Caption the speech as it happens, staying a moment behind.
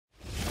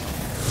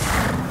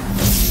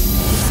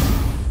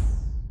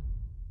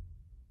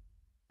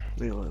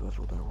They low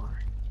level, don't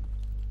worry.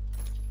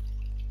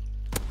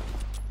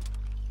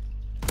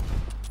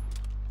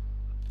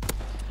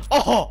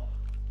 Oh!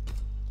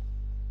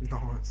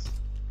 Nice.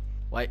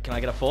 Wait, can I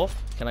get a fourth?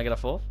 Can I get a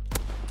fourth?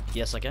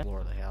 Yes, I can.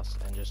 Floor of the house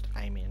and just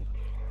aim in.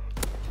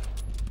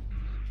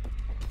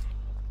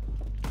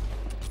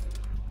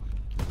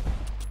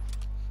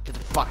 Get the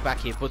fuck back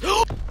here, but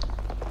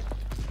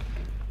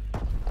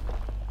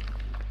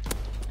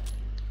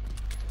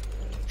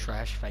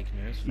trash, fake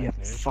news, fake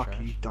news, fuck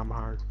trash. you, dumb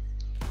hoe.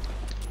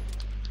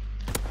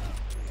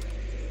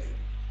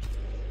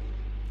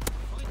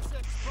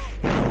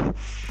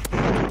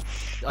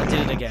 I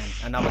did it again.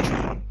 Another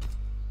try.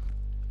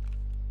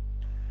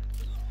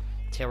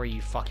 Terry,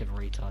 you fucking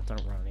retard.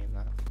 Don't run in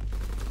that.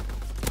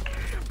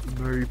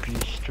 Move, you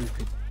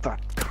stupid fat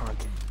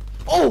cunt.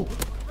 Oh!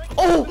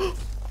 Oh!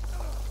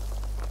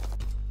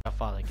 How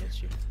far that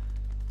gets you?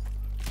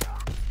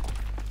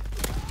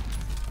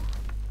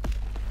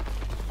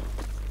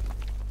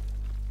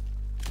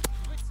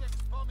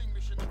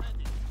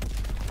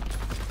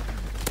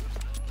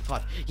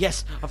 Five.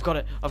 Yes, I've got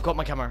it. I've got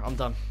my camera. I'm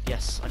done.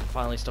 Yes, I can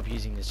finally stop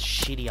using this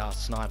shitty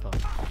ass sniper.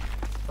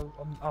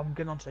 I'm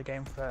getting onto the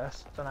game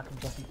first, then I can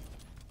jump in.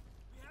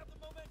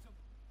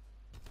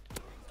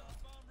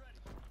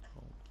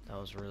 Oh, that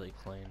was really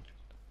clean.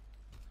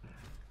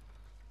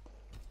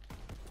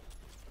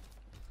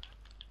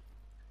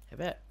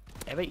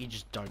 How about you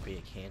just don't be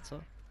a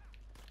cancer?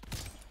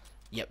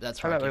 Yep,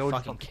 that's right. You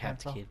fucking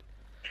capped, kid.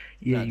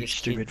 Yeah, No, you this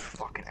stupid kid...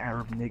 fucking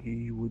Arab nigga,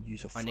 you would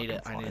use a I fucking need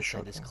to say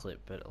shotgun. this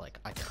clip, but like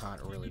I can't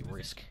really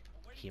risk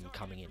him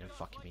coming in and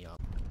fucking me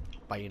up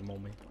by more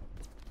me.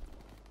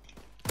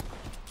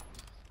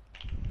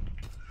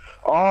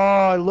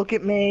 Oh, look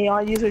at me!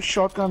 I use a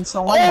shotgun,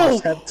 so I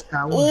must have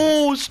talent.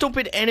 Oh,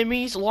 stupid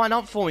enemies! Line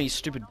up for me,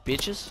 stupid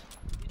bitches!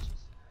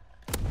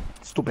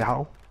 Stupid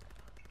hoe.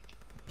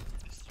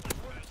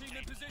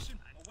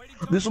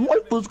 This is my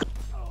first.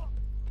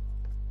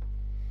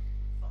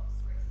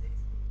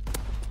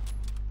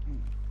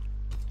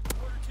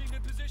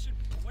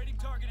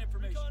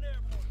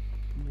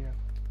 Yeah.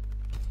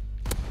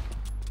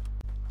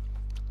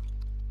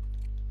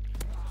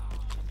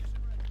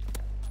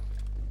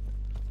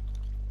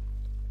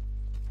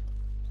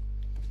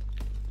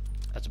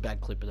 That's a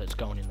bad clip, but that's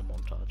going in the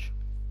montage.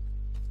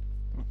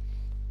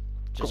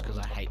 Just because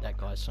I hate that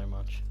guy so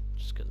much.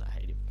 Just because I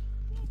hate him.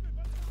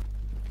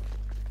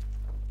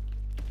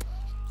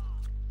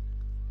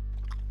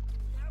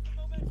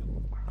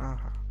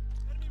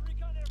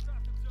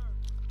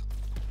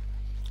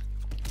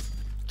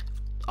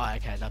 Oh,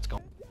 okay, that's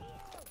gone.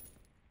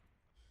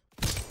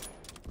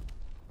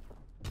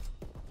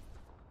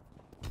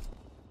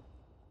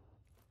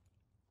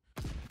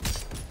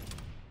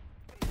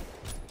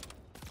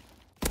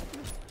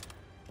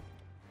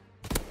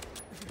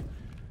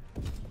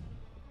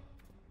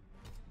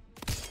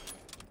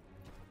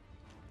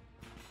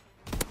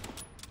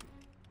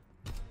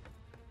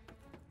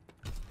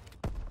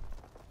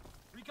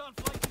 Recon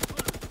flight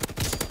concluded.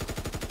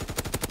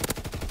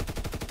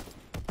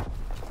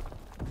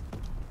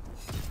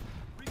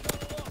 Recon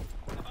aloft.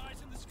 Have eyes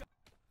in the sky.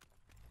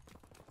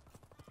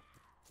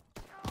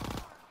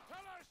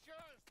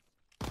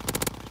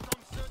 From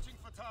searching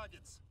for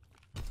targets.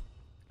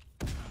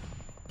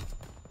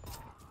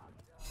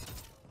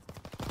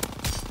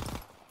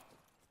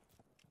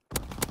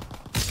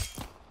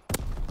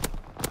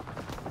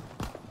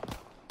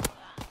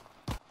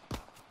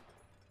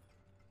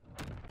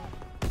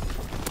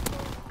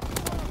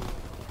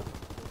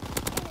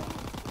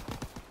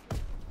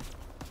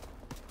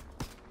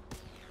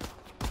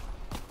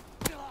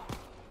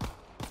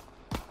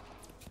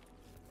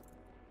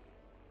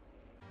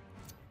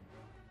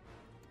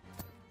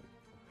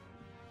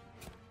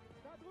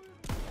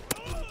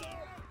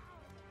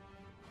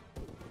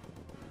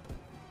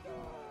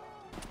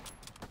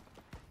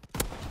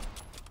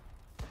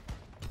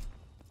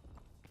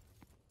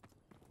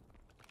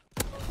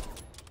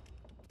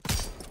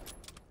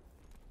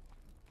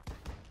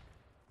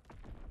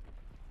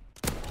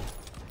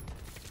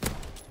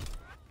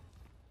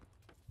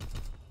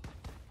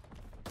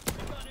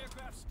 Recon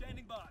aircraft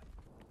standing by.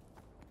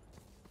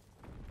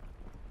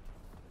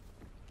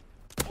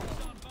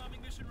 Ultron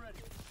bombing mission ready.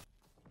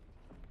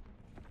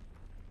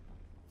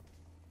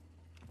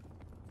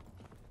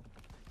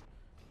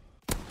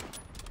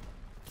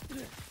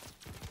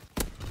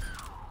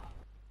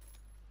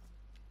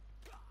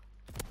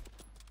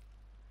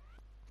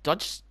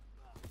 Dodge.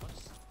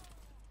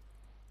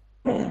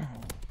 Oh,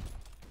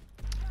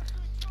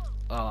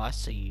 I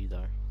see you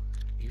though.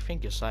 You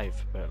think you're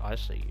safe, but I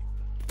see you.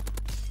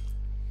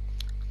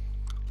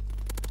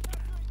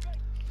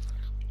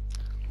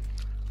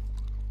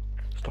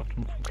 Stop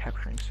them from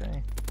capturing C.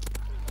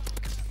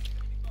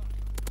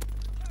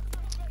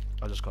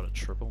 I just got a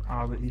triple.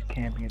 Oh, but he's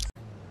camping it.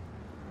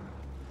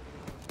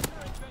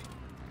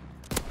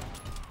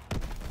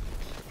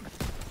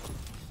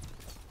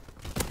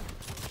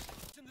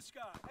 In the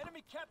sky.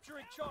 Enemy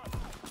capturing Charlie.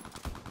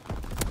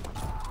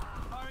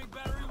 Firing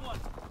battery 1.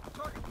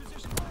 Target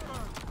position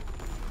confirmed.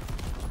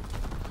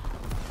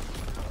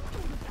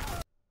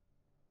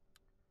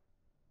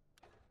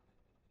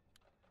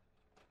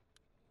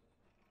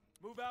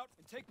 out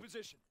and take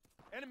position.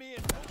 Enemy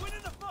in. We're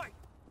winning the fight!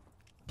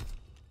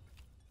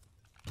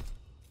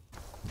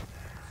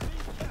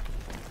 Siege captured.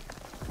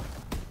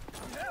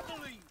 We have the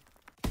lead.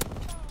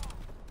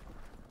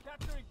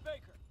 Capturing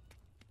Baker.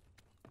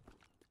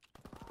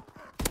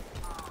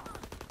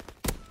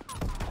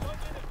 Plug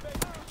in at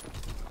Baker.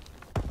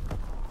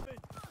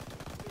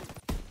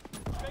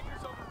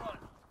 Baker's overrun.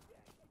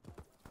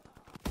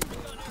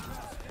 Recon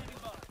aircraft standing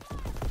by.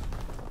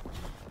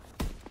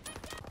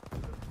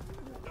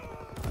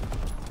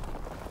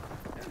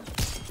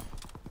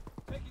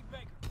 Taking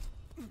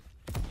Baker.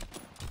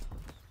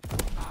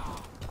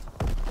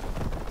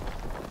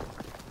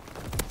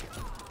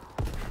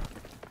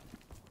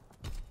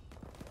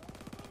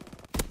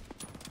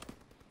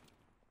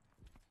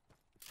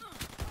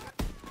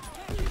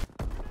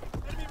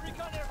 Enemy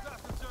recon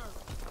aircraft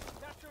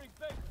observed. Capturing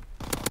Baker.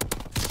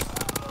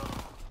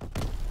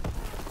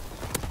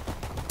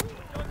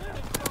 Plug in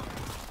and charge.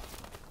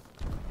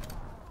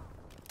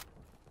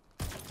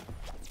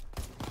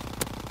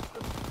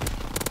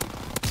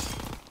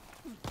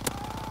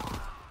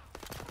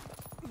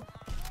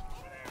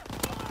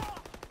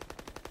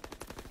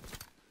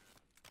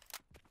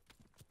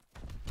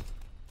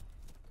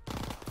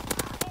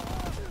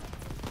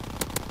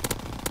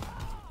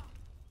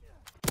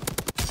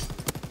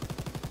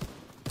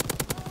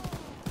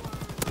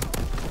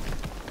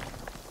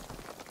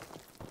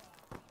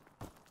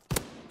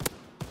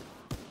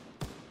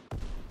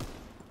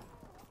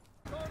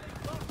 Charlie,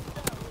 lock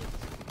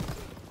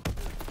down.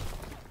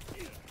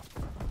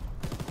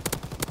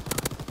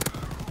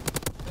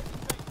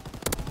 Taking Baker.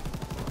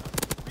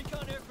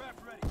 Recon aircraft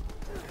ready.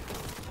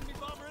 Enemy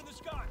bomber in the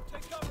sky.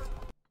 Take cover.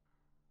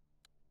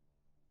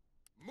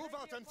 Move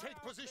out and take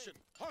position.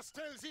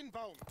 Hostiles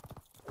inbound.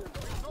 We're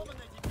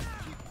dominating.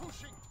 Keep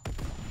pushing.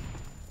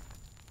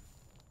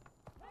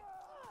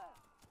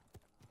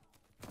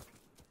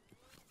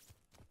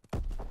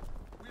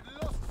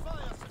 We've lost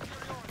fire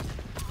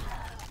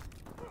superiority.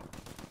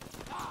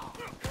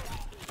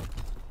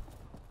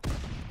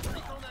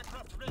 Recon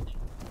aircraft ready.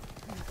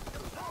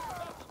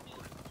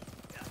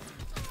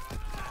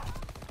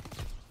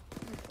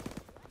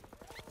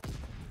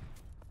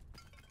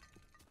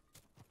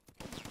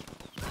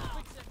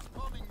 Quick set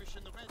bombing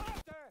mission ready.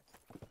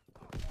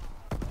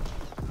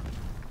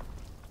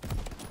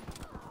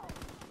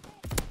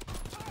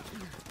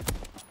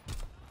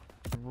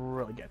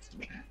 Really gets to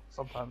me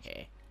sometimes.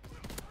 Yeah.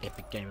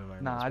 Epic gamer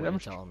moment. Nah, Nah, I'm what you're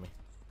just- telling me.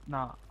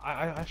 Nah,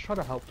 I try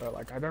to help though.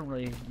 Like I don't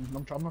really. I'm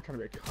not trying to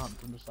be a cunt.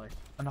 I'm just like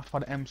enough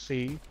about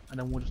MC, and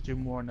then we'll just do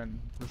more, and then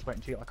we'll just wait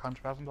until you get like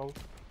 $100,000.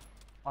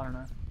 I don't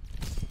know.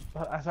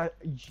 But as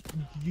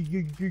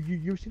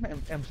you've seen that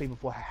MC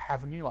before,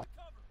 haven't you? Like.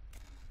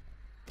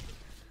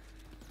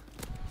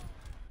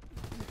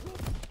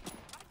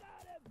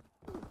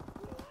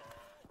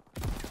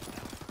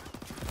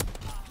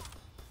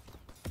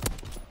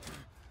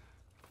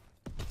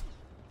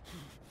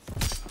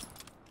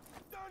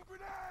 Stun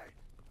grenade!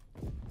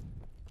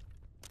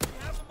 We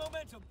have the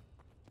momentum.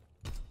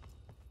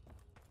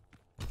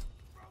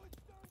 Throwing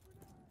stun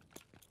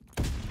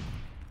grenade!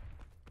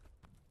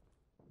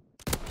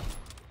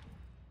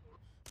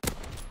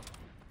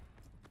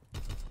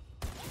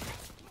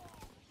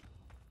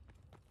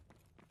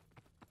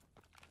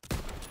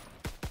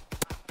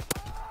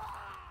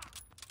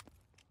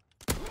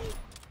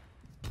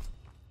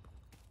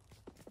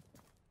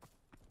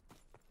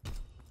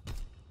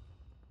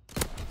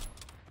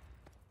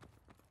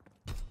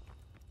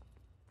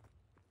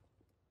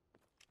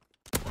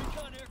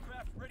 Recon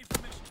aircraft ready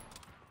for mission.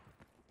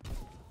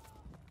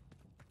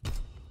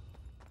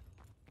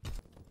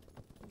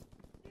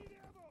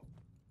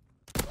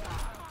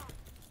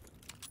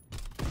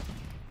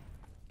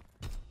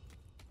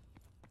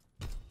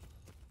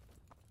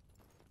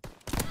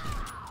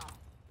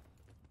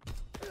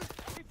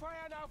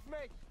 Fire now,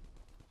 mate!